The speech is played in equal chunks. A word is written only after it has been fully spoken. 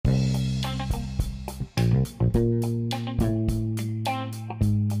All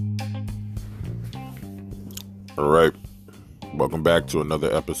right, welcome back to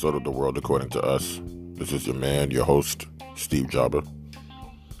another episode of The World According to Us. This is your man, your host, Steve Jobber.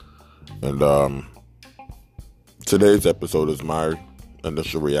 And today's episode is my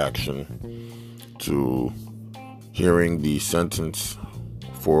initial reaction to hearing the sentence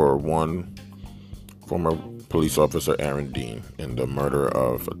for one former police officer, Aaron Dean, in the murder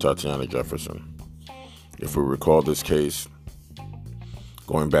of Tatiana Jefferson. If we recall this case,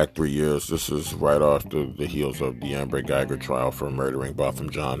 going back 3 years, this is right after the heels of the Amber Geiger trial for murdering Botham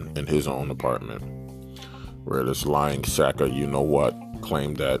Jean in his own apartment, where this lying sack of you-know-what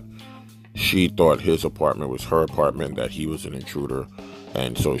claimed that she thought his apartment was her apartment, that he was an intruder,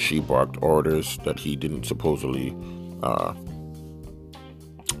 and so she barked orders that he didn't supposedly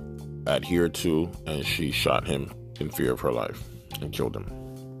adhere to, and she shot him in fear of her life and killed him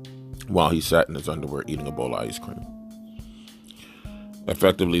while he sat in his underwear eating a bowl of ice cream.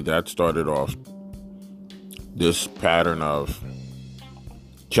 Effectively, that started off this pattern of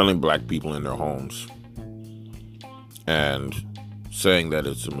killing black people in their homes and saying that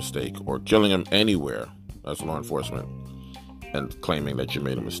it's a mistake, or killing them anywhere as law enforcement and claiming that you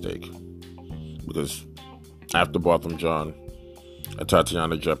made a mistake. Because after Botham Jean,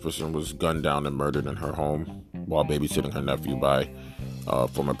 Tatiana Jefferson was gunned down and murdered in her home while babysitting her nephew by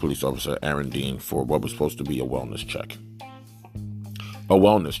former police officer Aaron Dean for what was supposed to be a wellness check. A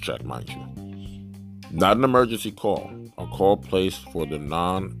wellness check, mind you. Not an emergency call. A call placed for the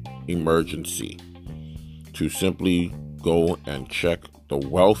non-emergency to simply go and check the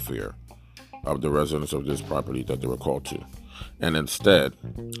welfare of the residents of this property that they were called to. And instead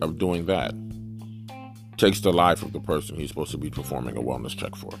of doing that, takes the life of the person he's supposed to be performing a wellness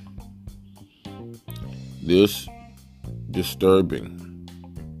check for. This disturbing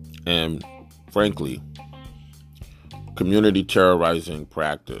and, frankly, community terrorizing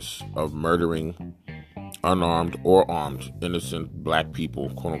practice of murdering unarmed or armed innocent black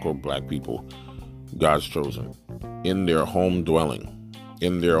people, quote-unquote black people, God's chosen, in their home dwelling,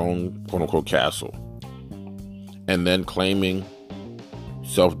 in their own quote-unquote castle, and then claiming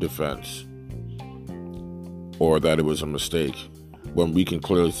self-defense or that it was a mistake when we can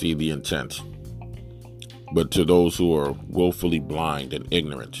clearly see the intent. But to those who are willfully blind and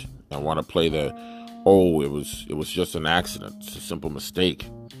ignorant and want to play the it was just an accident, it's a simple mistake,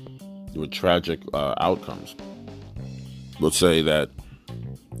 there were tragic outcomes, will say that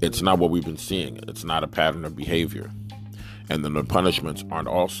it's not what we've been seeing, it's not a pattern of behavior, and then the punishments aren't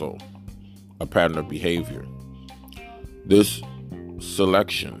also a pattern of behavior. This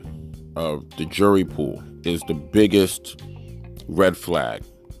selection of the jury pool is the biggest red flag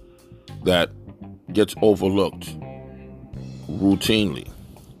that gets overlooked routinely.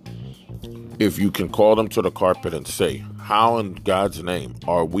 If you can call them to the carpet and say, how in God's name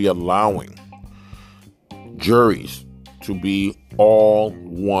are we allowing juries to be all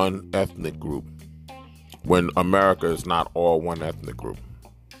one ethnic group when America is not all one ethnic group?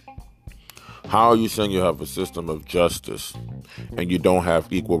 How are you saying you have a system of justice and you don't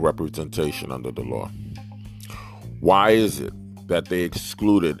have equal representation under the law? Why is it that they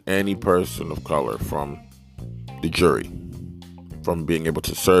excluded any person of color from the jury, from being able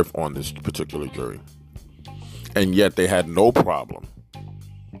to serve on this particular jury? And yet they had no problem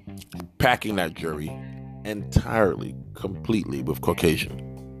packing that jury entirely, completely with Caucasian.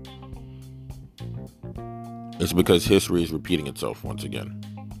 It's because history is repeating itself once again.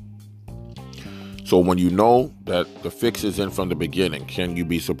 So when you know that the fix is in from the beginning, can you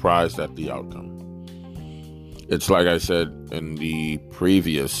be surprised at the outcome? It's like I said in the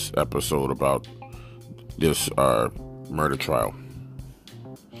previous episode about this murder trial.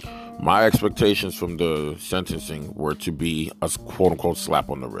 My expectations from the sentencing were to be a quote-unquote slap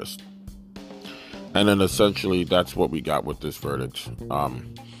on the wrist. And then essentially that's what we got with this verdict.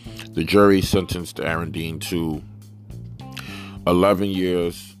 The jury sentenced Aaron Dean to 11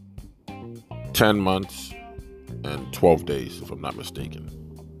 years, 10 months, and 12 days, if I'm not mistaken.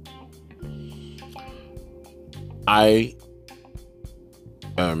 I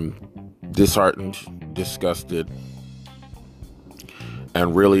am disheartened, disgusted,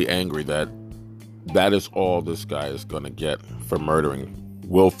 and really angry that is all this guy is going to get for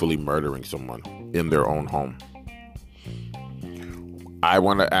willfully murdering someone in their own home. I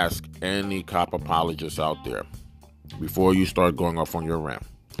want to ask any cop apologists out there, before you start going off on your rant,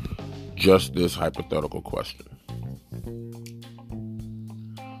 just this hypothetical question.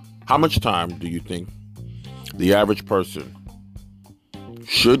 How much time do you think the average person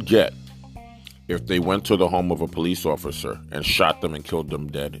should get if they went to the home of a police officer and shot them and killed them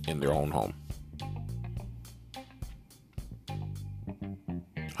dead in their own home?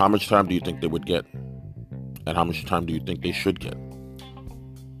 How much time do you think they would get? And how much time do you think they should get?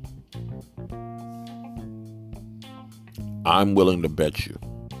 I'm willing to bet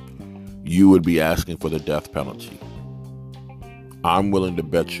you would be asking for the death penalty. I'm willing to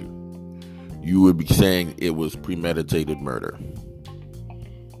bet you would be saying it was premeditated murder,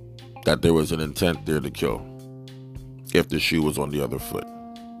 that there was an intent there to kill if the shoe was on the other foot.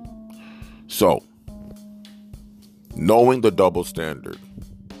 So, knowing the double standard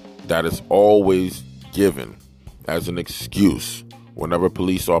that is always given as an excuse whenever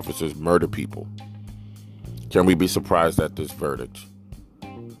police officers murder people, can we be surprised at this verdict?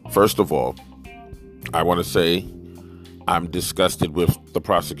 First of all, I want to say I'm disgusted with the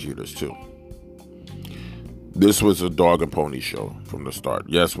prosecutors too. This was a dog and pony show from the start.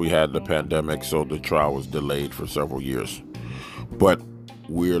 Yes, we had the pandemic, so the trial was delayed for several years. But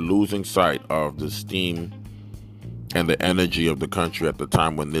we're losing sight of the steam and the energy of the country at the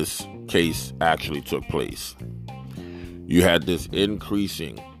time when this case actually took place. You had this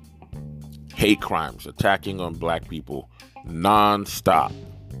increasing hate crimes attacking on black people non-stop,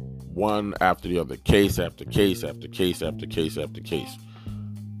 one after the other, case after case after case after case after case.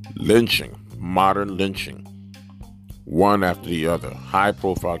 Lynching, modern lynching, one after the other.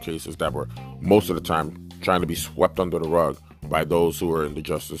 High-profile cases that were most of the time trying to be swept under the rug by those who are in the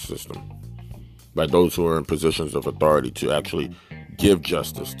justice system, by those who are in positions of authority to actually give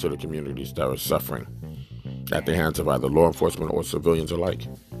justice to the communities that are suffering at the hands of either law enforcement or civilians alike.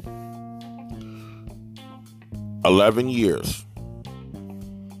 11 years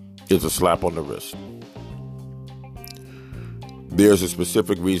is a slap on the wrist. There's a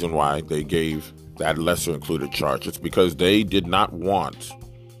specific reason why they gave that lesser included charge. It's because they did not want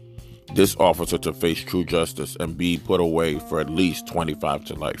this officer to face true justice and be put away for at least 25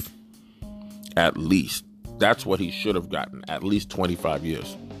 to life. At least. That's what he should have gotten. At least 25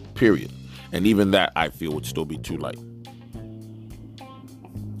 years. Period. And even that, I feel, would still be too light.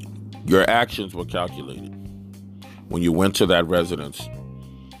 Your actions were calculated. When you went to that residence,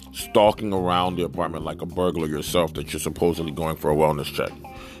 stalking around the apartment like a burglar yourself that you're supposedly going for a wellness check.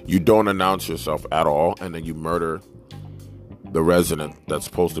 You don't announce yourself at all, and then you murder the resident that's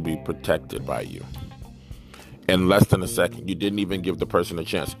supposed to be protected by you. In less than a second, you didn't even give the person a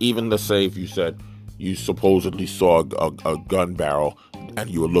chance. Even to say if you said you supposedly saw a gun barrel and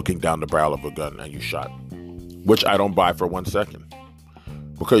you were looking down the barrel of a gun and you shot, which I don't buy for 1 second.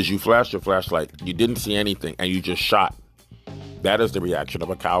 Because you flashed your flashlight, you didn't see anything, and you just shot. That is the reaction of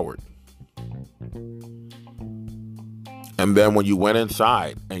a coward. And then when you went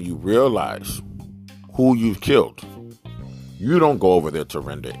inside and you realize who you've killed, you don't go over there to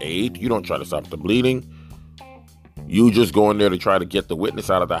render aid. You don't try to stop the bleeding. You just go in there to try to get the witness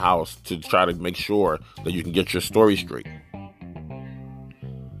out of the house to try to make sure that you can get your story straight.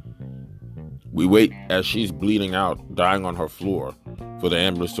 We wait as she's bleeding out, dying on her floor, for the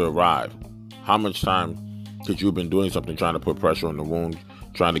ambulance to arrive. How much time could you have been doing something, trying to put pressure on the wound,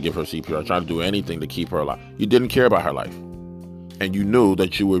 trying to give her CPR, trying to do anything to keep her alive? You didn't care about her life. And you knew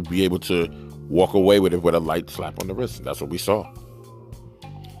that you would be able to walk away with it with a light slap on the wrist. That's what we saw.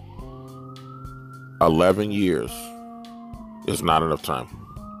 11 years is not enough time.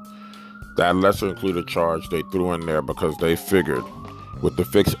 That lesser included charge they threw in there because they figured, with the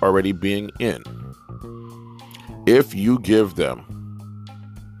fix already being in, if you give them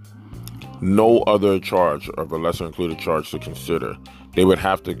no other charge of a lesser included charge to consider, they would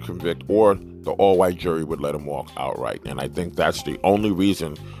have to convict, or the all-white jury would let him walk outright. And I think that's the only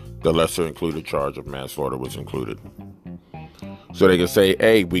reason the lesser included charge of manslaughter was included. So they can say,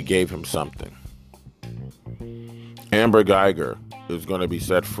 hey, we gave him something. Amber Geiger is going to be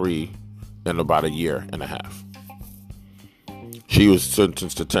set free in about 1.5 years. She was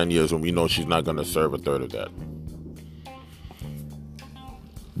sentenced to 10 years, and we know she's not going to serve a third of that.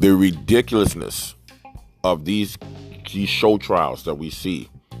 The ridiculousness of these show trials that we see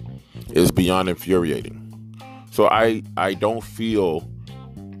is beyond infuriating. So I don't feel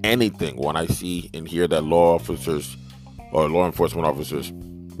anything when I see and hear that law officers or law enforcement officers,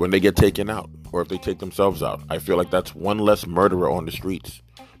 when they get taken out or if they take themselves out, I feel like that's one less murderer on the streets,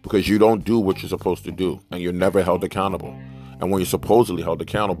 because you don't do what you're supposed to do and you're never held accountable. And when you're supposedly held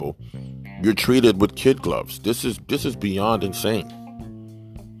accountable, you're treated with kid gloves. This is beyond insane.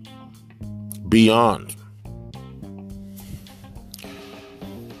 Beyond.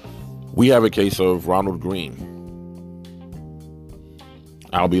 We have a case of Ronald Green.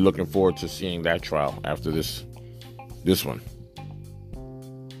 I'll be looking forward to seeing that trial after this one.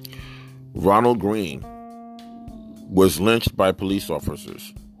 Ronald Green was lynched by police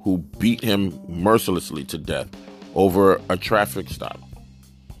officers who beat him mercilessly to death over a traffic stop.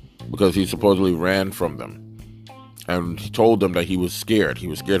 because he supposedly ran from them. And he told them that he was scared. He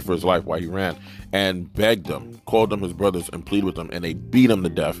was scared for his life while he ran, and begged them, called them his brothers, and pleaded with them. And they beat him to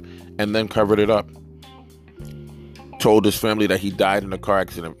death and then covered it up. Told his family that he died in a car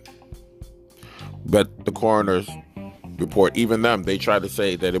accident. But the coroner's report, even them, they tried to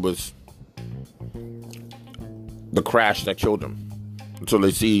say that it was the crash that killed him. Until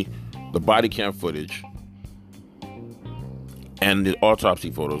they see the body cam footage and the autopsy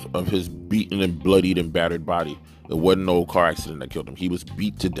photos of his beaten and bloodied and battered body. There wasn't no car accident that killed him. He was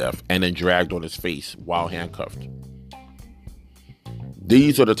beat to death and then dragged on his face while handcuffed.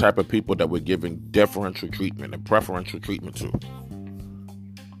 These are the type of people that we're giving deferential treatment and preferential treatment to,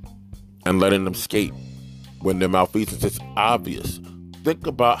 and letting them skate when their malfeasance is obvious. Think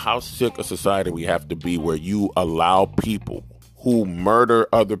about how sick a society we have to be where you allow people who murder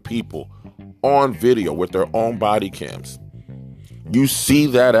other people on video with their own body cams. You see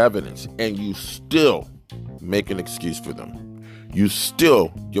that evidence and you still make an excuse for them. You still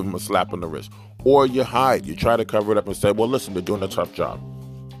give them a slap on the wrist. Or you hide. You try to cover it up and say, well, listen, they're doing a tough job.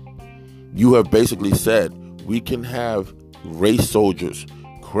 You have basically said we can have race soldiers,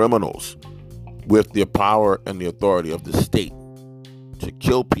 criminals, with the power and the authority of the state to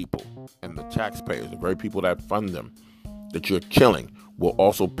kill people. And the taxpayers, the very people that fund them, that you're killing, will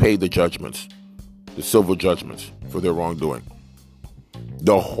also pay the judgments, the civil judgments for their wrongdoing.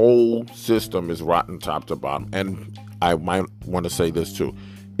 The whole system is rotten top to bottom. And I might want to say this too.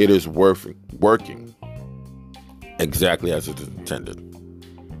 It is working exactly as it is intended.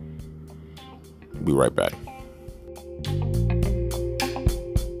 Be right back.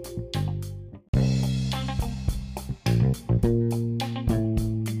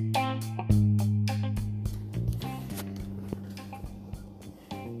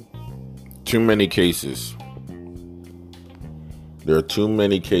 Too many cases. There are too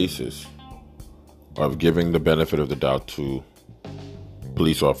many cases of giving the benefit of the doubt to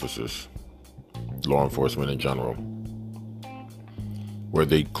police officers, law enforcement in general, where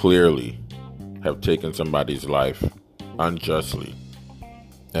they clearly have taken somebody's life unjustly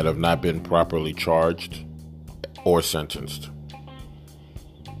and have not been properly charged or sentenced.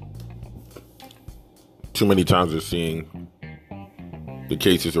 Too many times we're seeing the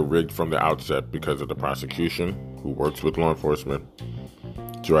cases are rigged from the outset because of the prosecution, who works with law enforcement,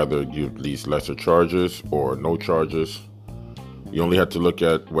 to either give these lesser charges or no charges. You only have to look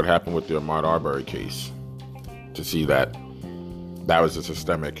at what happened with the Ahmaud Arbery case to see that that was a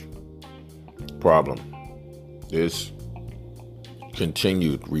systemic problem. This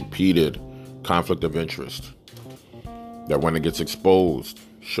continued, repeated conflict of interest that, when it gets exposed,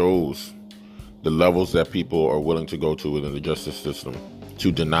 shows the levels that people are willing to go to within the justice system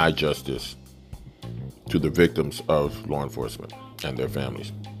to deny justice to the victims of law enforcement and their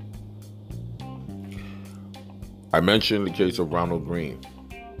families. I mentioned the case of Ronald Green.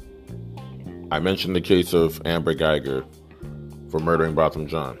 I mentioned the case of Amber Geiger for murdering Botham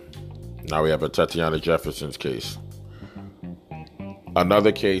Jean. Now we have a Tatiana Jefferson's case.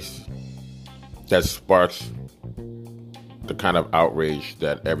 Another case that sparks the kind of outrage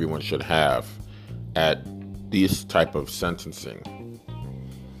that everyone should have at this type of sentencing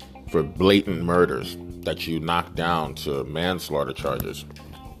for blatant murders that you knock down to manslaughter charges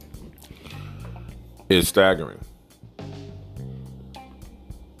is staggering.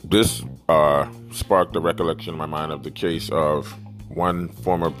 This sparked a recollection in my mind of the case of one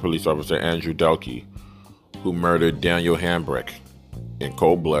former police officer, Andrew Delkey, who murdered Daniel Hambrick in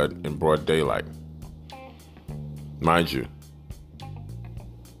cold blood in broad daylight. Mind you,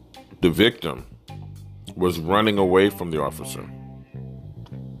 the victim was running away from the officer.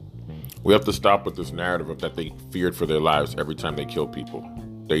 We have to stop with this narrative of that they feared for their lives every time they kill people.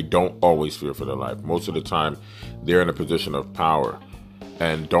 They don't always fear for their life. Most of the time, they're in a position of power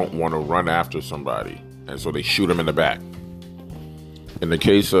and don't want to run after somebody, and so they shoot him in the back. In the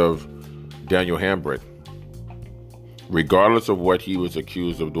case of Daniel Hambrick, regardless of what he was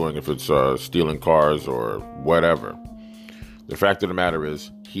accused of doing, if it's stealing cars or whatever, the fact of the matter is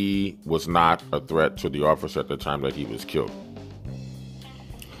he was not a threat to the officer at the time that he was killed.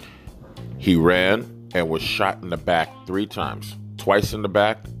 He ran and was shot in the back 3 times, twice in the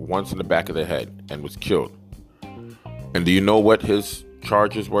back, once in the back of the head, and was killed. And do you know what his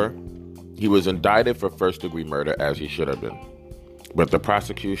charges were? He was indicted for first-degree murder, as he should have been. But the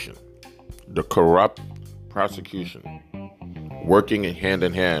prosecution, the corrupt prosecution, working hand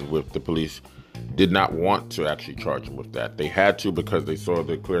in hand with the police, did not want to actually charge him with that. They had to because they saw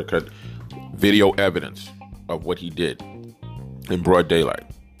the clear-cut video evidence of what he did in broad daylight.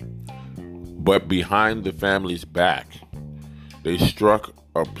 But behind the family's back, they struck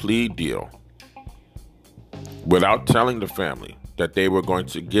a plea deal without telling the family that they were going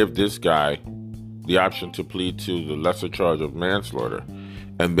to give this guy the option to plead to the lesser charge of manslaughter.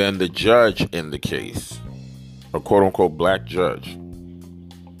 And then the judge in the case, a quote-unquote black judge,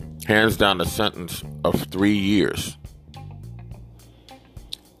 hands down a sentence of 3 years.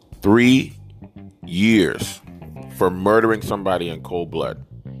 3 years for murdering somebody in cold blood,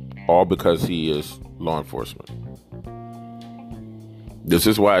 all because he is law enforcement. This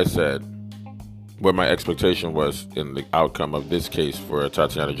is why I said what my expectation was in the outcome of this case for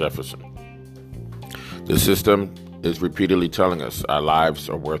Tatiana Jefferson. The system is repeatedly telling us our lives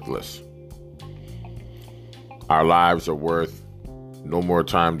are worthless. Our lives are worth no more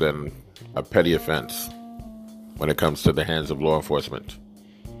time than a petty offense when it comes to the hands of law enforcement.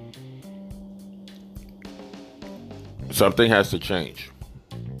 Something has to change,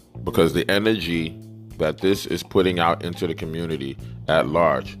 because the energy that this is putting out into the community at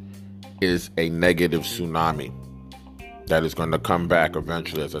large is a negative tsunami that is going to come back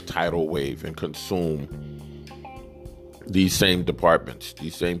eventually as a tidal wave and consume these same departments,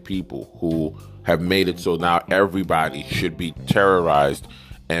 these same people who have made it so now everybody should be terrorized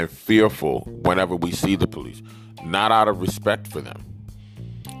and fearful whenever we see the police. Not out of respect for them,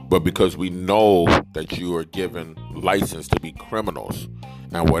 but because we know that you are given license to be criminals.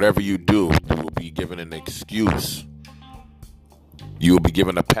 And whatever you do, you will be given an excuse. You will be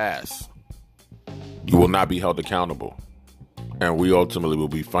given a pass. You will not be held accountable. And we ultimately will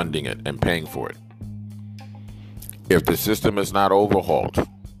be funding it and paying for it. If the system is not overhauled,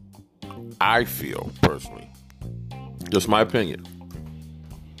 I feel personally, just my opinion,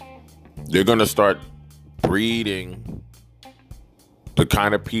 they're going to start breeding the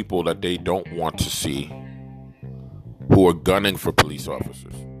kind of people that they don't want to see, who are gunning for police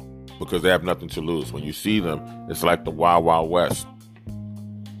officers because they have nothing to lose. When you see them, it's like the Wild Wild West.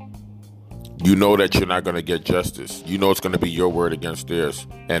 You know that you're not going to get justice. You know it's going to be your word against theirs.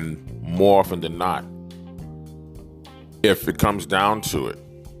 And more often than not, if it comes down to it,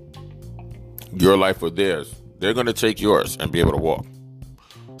 your life or theirs, they're going to take yours and be able to walk.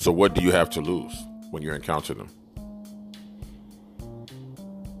 So what do you have to lose when you encounter them?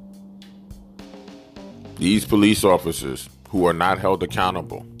 These police officers who are not held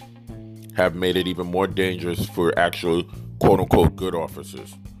accountable have made it even more dangerous for actual quote-unquote good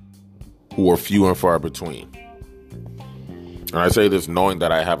officers who are few and far between. And I say this knowing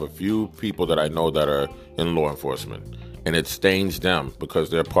that I have a few people that I know that are in law enforcement, and it stains them because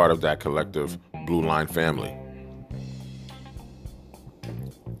they're part of that collective Blue Line family.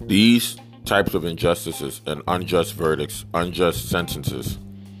 These types of injustices and unjust verdicts, unjust sentences,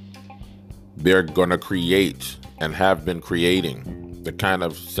 they're going to create and have been creating the kind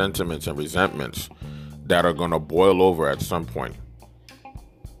of sentiments and resentments that are going to boil over at some point.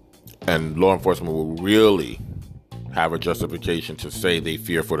 And law enforcement will really have a justification to say they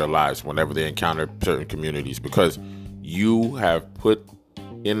fear for their lives whenever they encounter certain communities, because you have put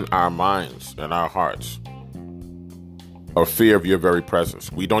in our minds and our hearts a fear of your very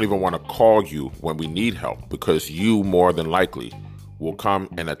presence. We don't even want to call you when we need help, because you more than likely will come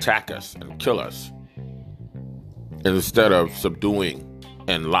and attack us and kill us, instead of subduing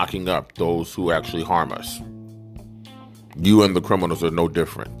and locking up those who actually harm us. You and the criminals are no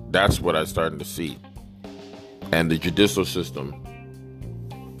different. That's what I'm starting to see. And the judicial system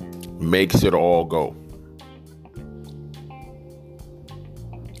makes it all go.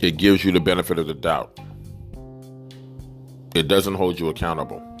 It gives you the benefit of the doubt. It doesn't hold you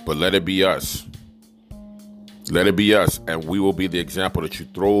accountable. But let it be us. Let it be us, and we will be the example that you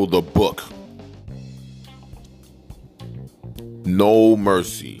throw the book. No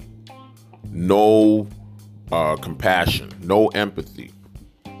mercy, no compassion, no empathy.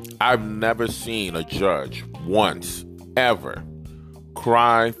 I've never seen a judge once, ever,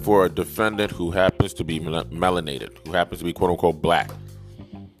 cry for a defendant who happens to be melanated, who happens to be quote-unquote black,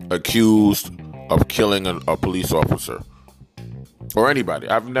 accused of killing a police officer, or anybody.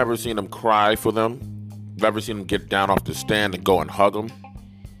 I've never seen them cry for them. Never seen them get down off the stand and go and hug them.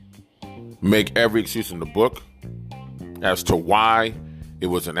 Make every excuse in the book as to why it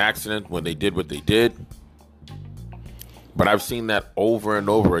was an accident when they did what they did. But I've seen that over and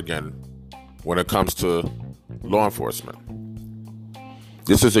over again when it comes to law enforcement.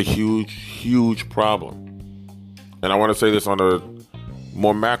 This is a huge, huge problem. And I want to say this on a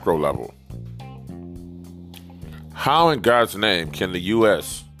more macro level. How in God's name can the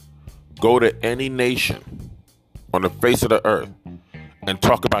U.S. go to any nation on the face of the earth and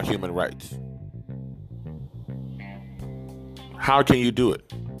talk about human rights? How can you do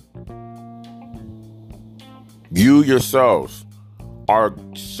it? You yourselves are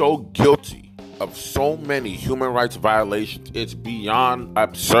so guilty of so many human rights violations. It's beyond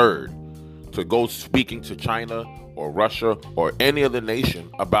absurd to go speaking to China or Russia or any other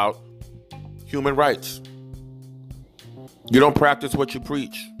nation about human rights. You don't practice what you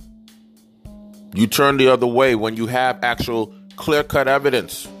preach. You turn the other way when you have actual clear-cut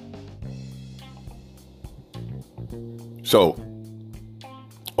evidence. So,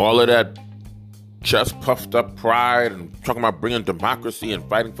 all of that chest puffed up pride and talking about bringing democracy and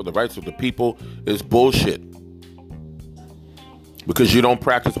fighting for the rights of the people is bullshit. Because you don't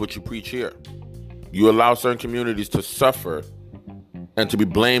practice what you preach here. You allow certain communities to suffer and to be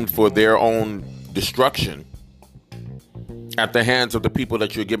blamed for their own destruction at the hands of the people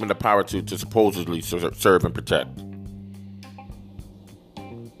that you're giving the power to supposedly serve and protect.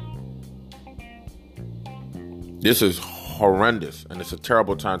 This is horrendous, and it's a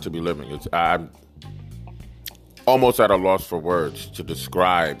terrible time to be living. I'm almost at a loss for words to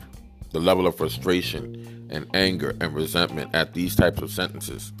describe the level of frustration and anger and resentment at these types of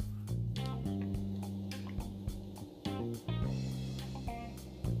sentences.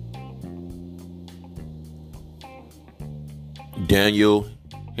 Daniel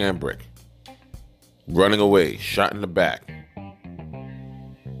Hambrick, running away, shot in the back.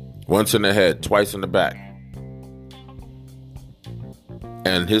 Once in the head, twice in the back.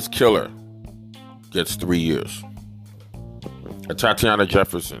 And his killer gets 3 years. Tatiana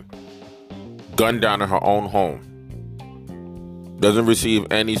Jefferson, gunned down in her own home, doesn't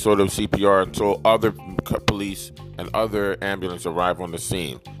receive any sort of CPR until other police and other ambulance arrive on the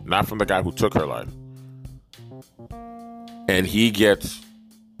scene, not from the guy who took her life. And he gets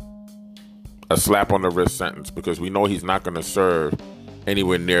a slap on the wrist sentence because we know he's not going to serve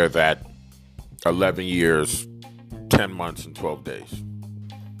anywhere near that 11 years, 10 months, and 12 days.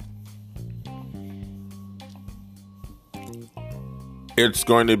 It's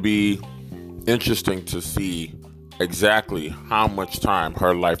going to be interesting to see exactly how much time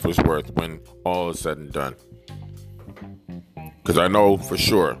her life was worth when all is said and done. Because I know for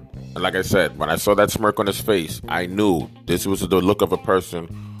sure, and like I said, when I saw that smirk on his face, I knew this was the look of a person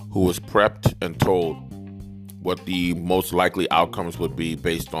who was prepped and told what the most likely outcomes would be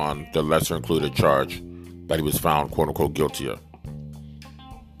based on the lesser included charge that he was found, quote unquote, guilty of.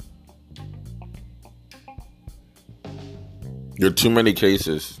 There are too many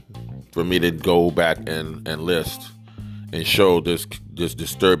cases for me to go back and list and show this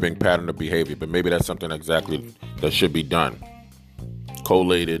disturbing pattern of behavior, but maybe that's something exactly that should be done,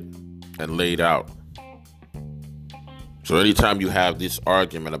 collated and laid out. So anytime you have this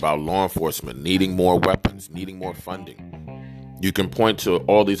argument about law enforcement needing more weapons, needing more funding, you can point to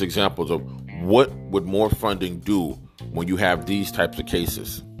all these examples of what would more funding do when you have these types of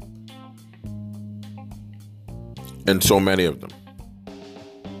cases. And so many of them.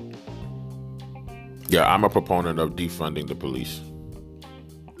 Yeah, I'm a proponent of defunding the police.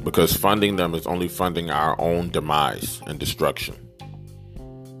 Because funding them is only funding our own demise and destruction.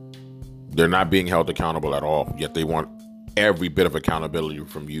 They're not being held accountable at all, yet they want every bit of accountability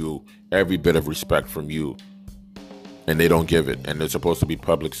from you, every bit of respect from you, and they don't give it, and they're supposed to be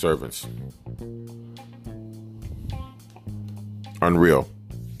public servants. Unreal.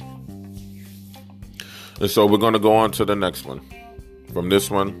 And so we're going to go on to the next one. From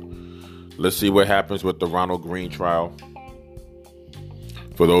this one, let's see what happens with the Ronald Green trial.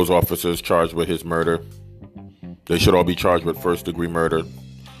 For those officers charged with his murder, they should all be charged with first-degree murder.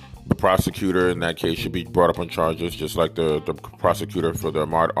 The prosecutor in that case should be brought up on charges, just like the prosecutor for the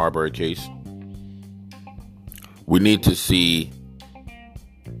Ahmaud Arbery case. We need to see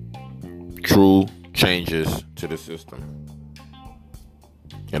true changes to the system.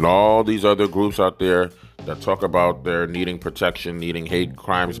 And all these other groups out there that talk about their needing protection, needing hate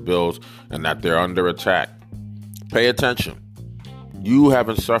crimes bills, and that they're under attack, pay attention. You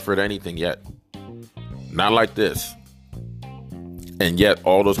haven't suffered anything yet. Not like this. And yet,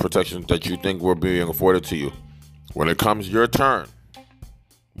 all those protections that you think were being afforded to you, when it comes your turn,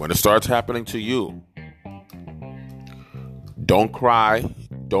 when it starts happening to you, don't cry,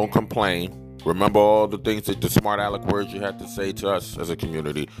 don't complain. Remember all the things that the smart aleck words you had to say to us as a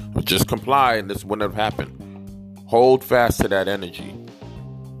community. Just comply and this wouldn't have happened. Hold fast to that energy.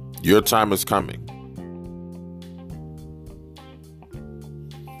 Your time is coming.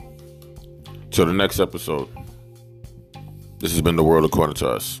 Till the next episode. This has been The World According to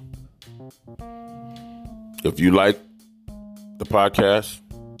Us. If you like the podcast,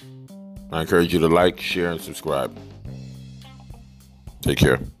 I encourage you to like, share, and subscribe. Take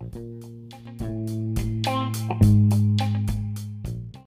care.